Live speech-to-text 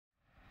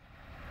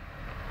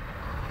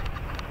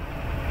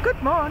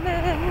Good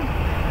morning.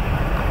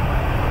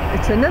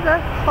 It's another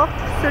hot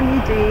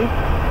sunny day.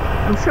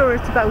 I'm sure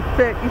it's about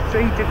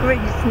 33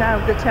 degrees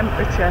now, the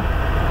temperature.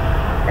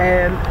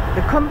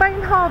 The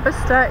combine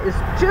harvester is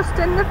just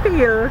in the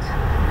field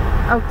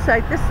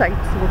outside the site,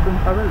 so we're going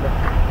for a look.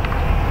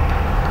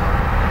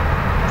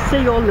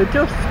 See all the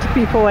dust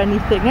before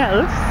anything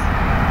else.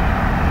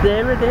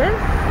 There it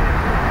is.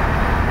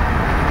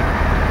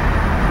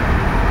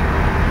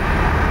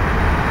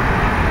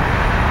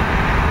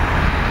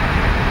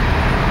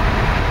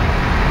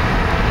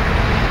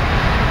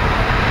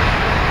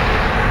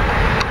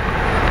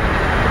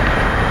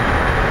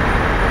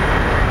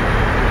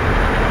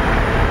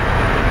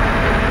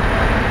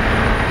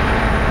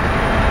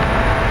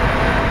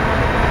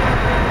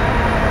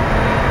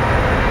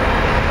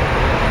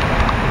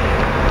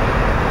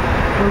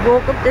 We'll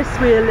walk up this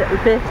way a little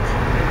bit,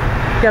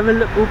 have a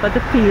look over the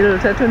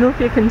field. I don't know if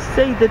you can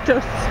see the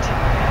dust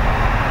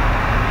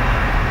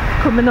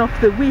coming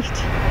off the wheat.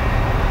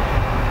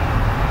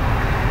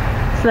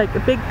 It's like a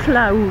big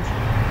cloud.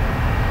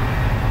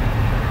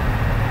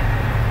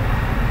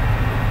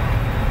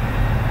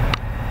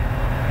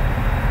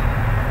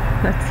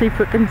 Let's see if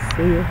we can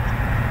see it.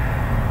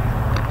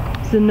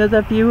 There's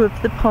another view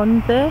of the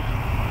pond there.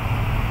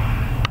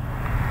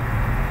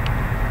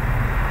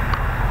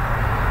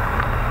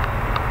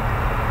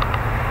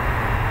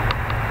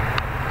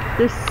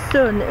 The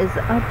sun is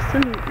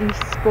absolutely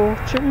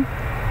scorching.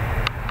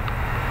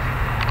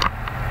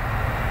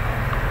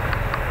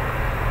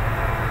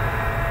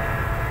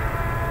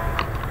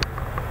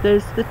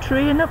 There's the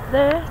train up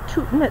there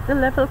tooting at the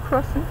level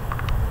crossing.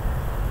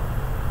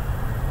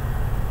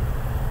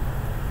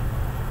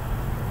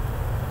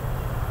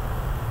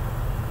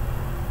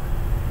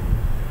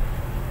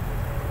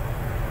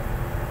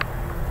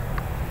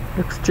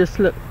 Looks just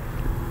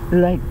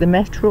like the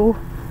metro.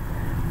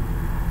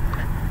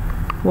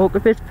 Walk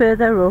a bit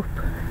further up,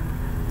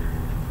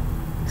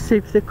 see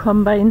if the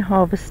combine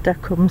harvester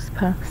comes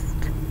past.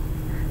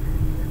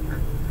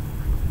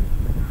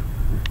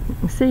 You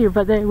can see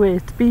over there where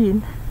it's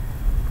been.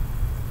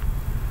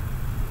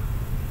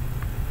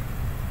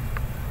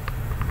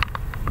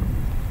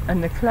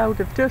 And the cloud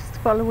of dust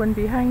following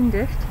behind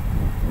it.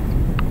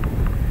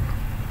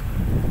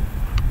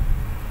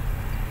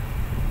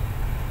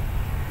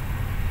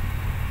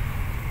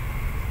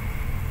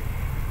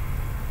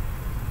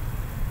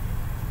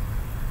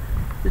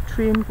 The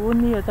train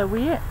going the other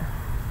way.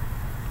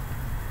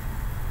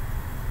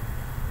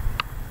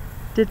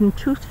 Didn't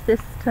toot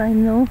this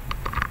time though.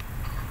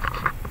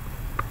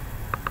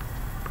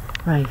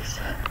 Right.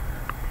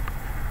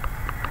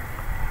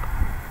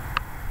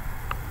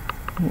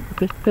 Walk a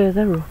bit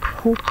further up,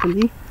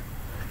 hopefully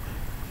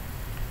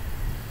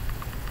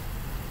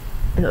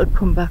it'll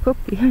come back up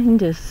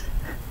behind us.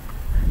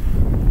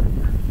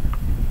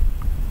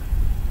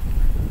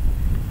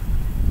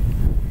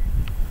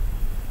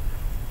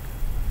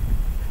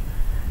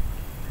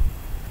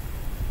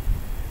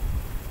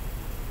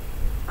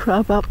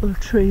 Crab apple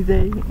tree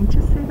there, you can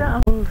just see the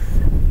apples.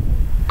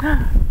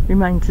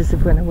 Reminds us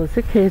of when I was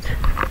a kid.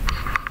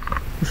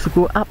 I used to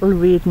go apple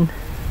raiding.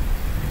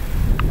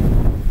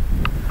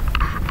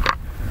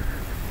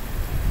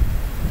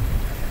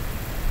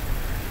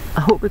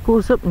 I hope it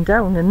goes up and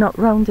down and not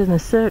round in a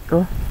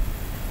circle.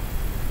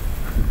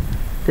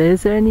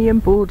 There's Ernie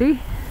and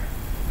Bodie.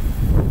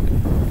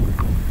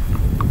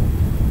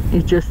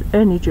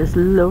 Ernie just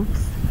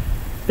loves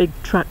big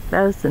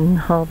tractors and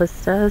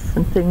harvesters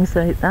and things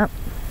like that.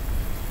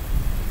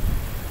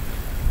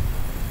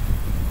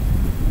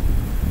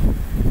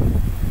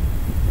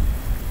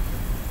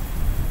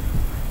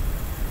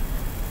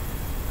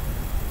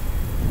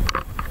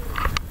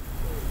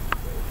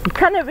 You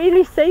cannot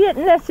really see it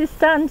unless you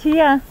stand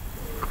here.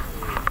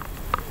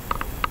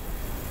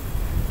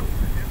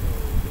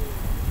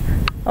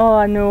 Oh,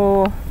 I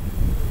know.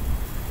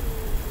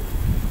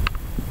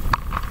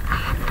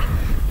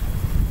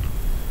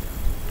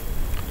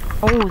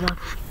 Oh,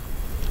 that's...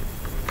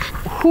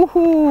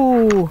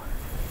 Hoo-hoo!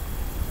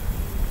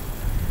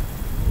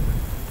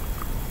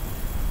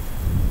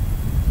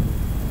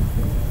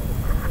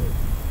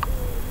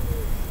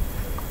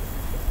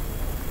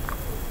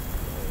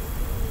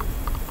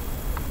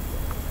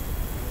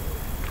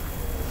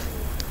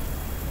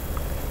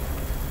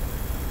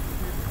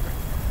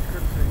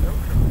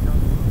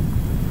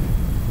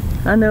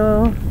 I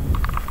know.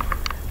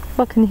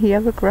 I can hear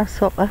a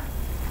grasshopper.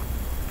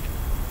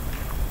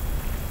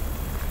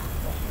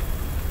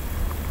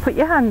 Put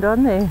your hand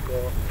on there.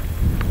 Yeah.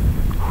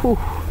 Whew.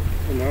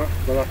 No,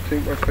 well, I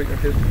think we're speaking of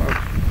his house.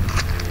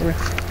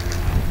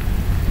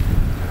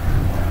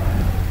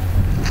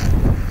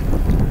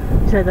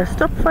 He's either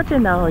stopped for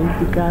dinner or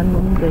he began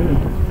one day.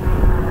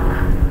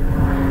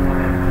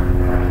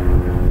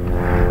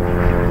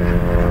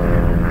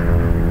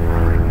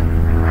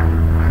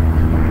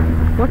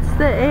 What's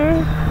the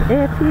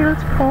airfield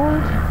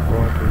called?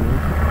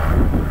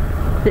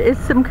 There is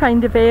some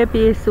kind of air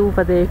base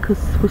over there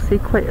because we see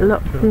quite a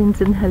lot of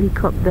planes and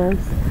helicopters.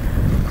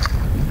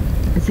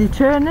 Is he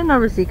turning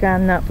or is he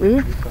going that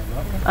way?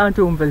 I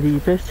don't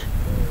believe it.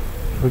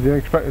 Did you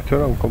expect to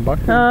turn around and come back?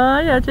 Oh,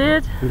 yeah, I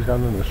did. He's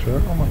down in the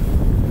circle, man.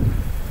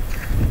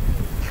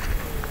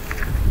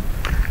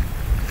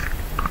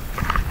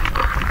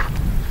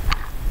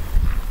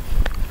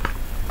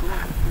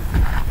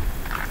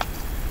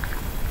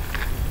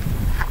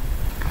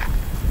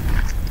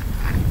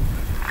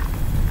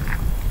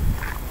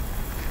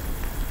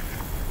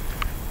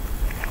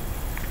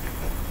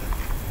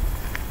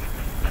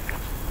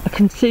 I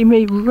can see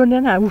me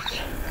running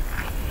out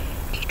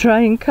to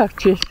try and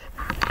catch it.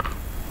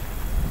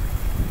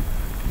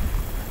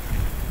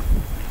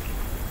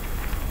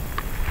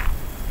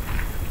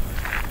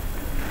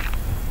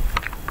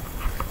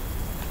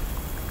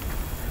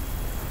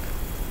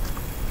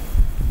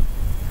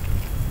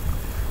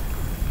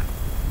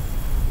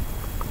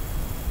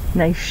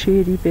 Nice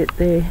shady bit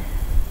there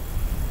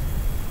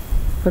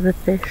for the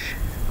fish.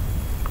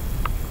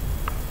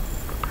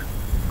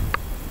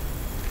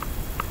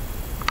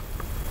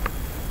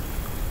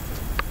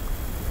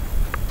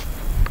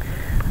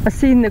 I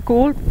seen the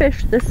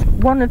goldfish,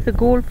 one of the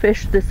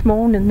goldfish this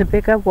morning, the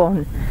bigger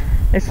one.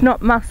 It's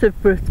not massive,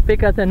 but it's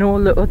bigger than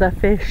all the other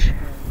fish.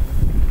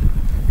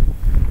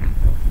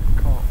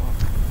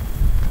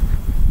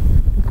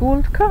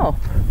 Gold carp?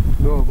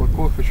 No, but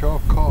goldfish are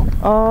carp.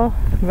 Oh,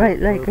 right,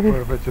 like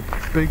it's a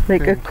big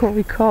like thing. a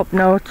koi carp.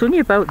 No, it's only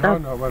about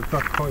that. No, well,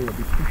 that koi will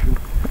be pushing.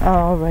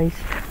 Oh, right.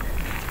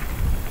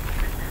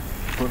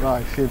 But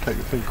I seem to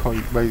think koi,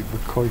 right,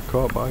 with koi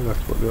carp, that's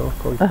what they are,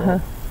 koi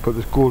carp. But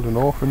there's golden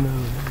orphan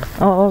in there.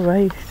 Oh,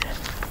 right.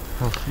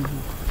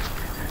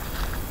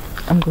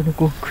 I'm going to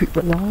go creep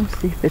along,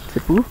 see if it's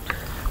about.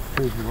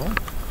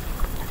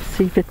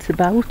 See if it's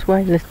about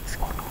while it's...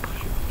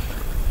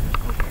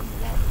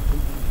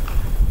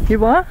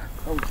 You are?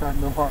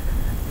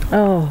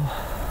 Oh.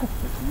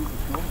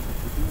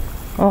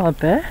 Oh, I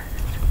bet.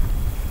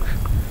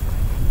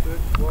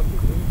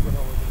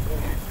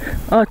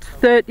 Oh, it's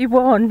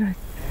 31.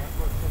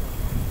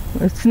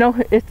 It's not,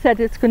 it said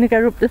it's going to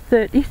get up to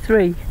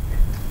 33.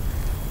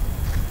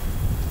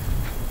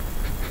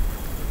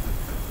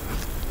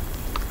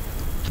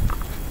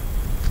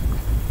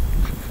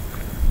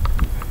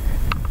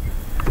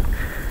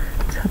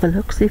 Let's have a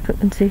look, see if I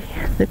can see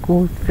the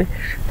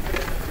goldfish.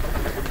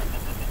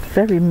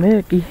 Very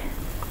murky.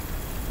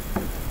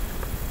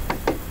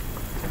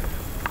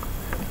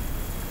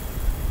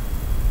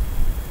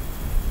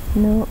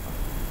 No.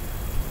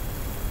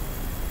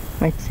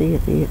 Might see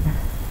it later.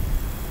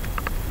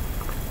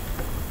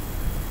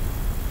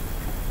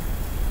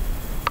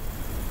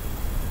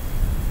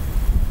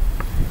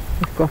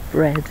 We've got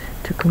bread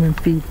to come and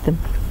feed them.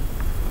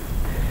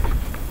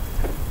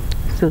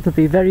 So they'll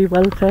be very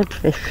well fed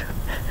fish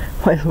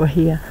while we're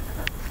here.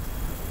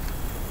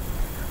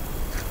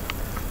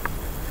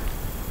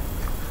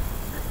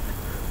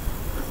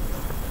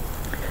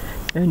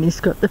 And he's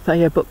got the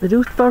fire bucket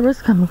out for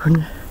us. I'm going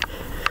to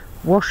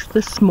wash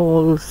the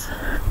smalls.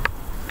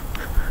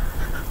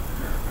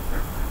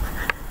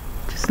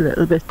 Just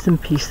little bits and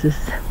pieces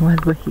while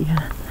we're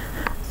here.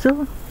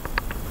 So,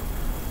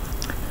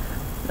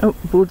 oh,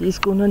 Bodhi's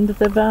going under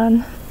the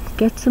van,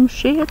 get some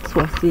shades.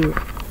 We'll see you.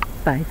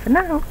 Bye for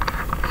now.